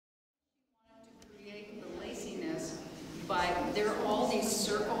there are all these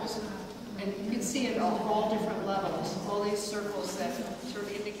circles, and you can see it on all different levels, all these circles that sort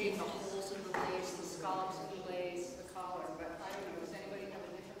of indicate the holes in the leaves, the scallops in the leaves, the collar, but I don't know, does anybody have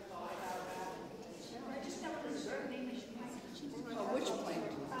a different thought about that? I just never observed. Oh, which plant?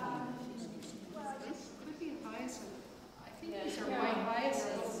 Could be a hyacinth. I think these are white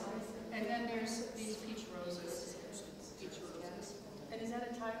hyacinths, and then there's these peach roses. And is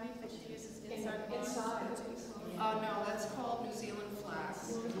that a Thai leaf that she uses inside? Oh, no, that's called New Zealand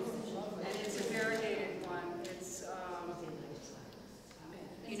flax. And it's a variegated one. It's,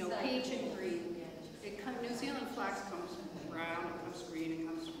 you know, peach and green. New Zealand flax comes brown, it comes green, it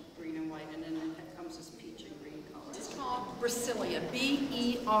comes green and white, and then it comes this peach and green color. It's called Brasilia,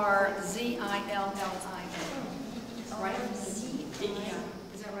 B-E-R-Z-I-L-L-I-A. Right? Yeah.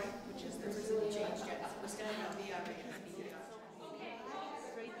 Is that right? Which is the Brazilian changed yet. I was going to know the other.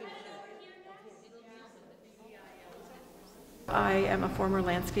 I am a former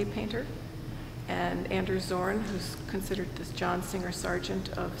landscape painter, and Anders Zorn, who's considered the John Singer Sargent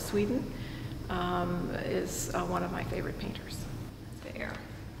of Sweden, is one of my favorite painters. There.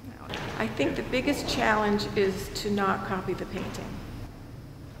 I think the biggest challenge is to not copy the painting.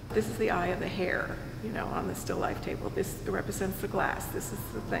 This is the eye of the hare, you know, on the still life table. This represents the glass. This is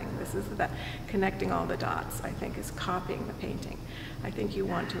the thing. This is that. Connecting all the dots, I think, is copying the painting. I think you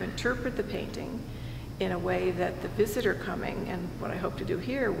want to interpret the painting in a way that the visitor coming, and what I hope to do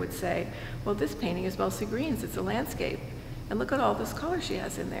here, would say, well, this painting is mostly greens. It's a landscape. And look at all this color she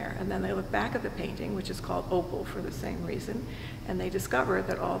has in there. And then they look back at the painting, which is called opal for the same reason, and they discover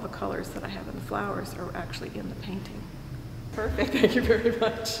that all the colors that I have in the flowers are actually in the painting. Perfect, thank you very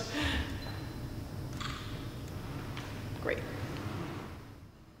much. Great.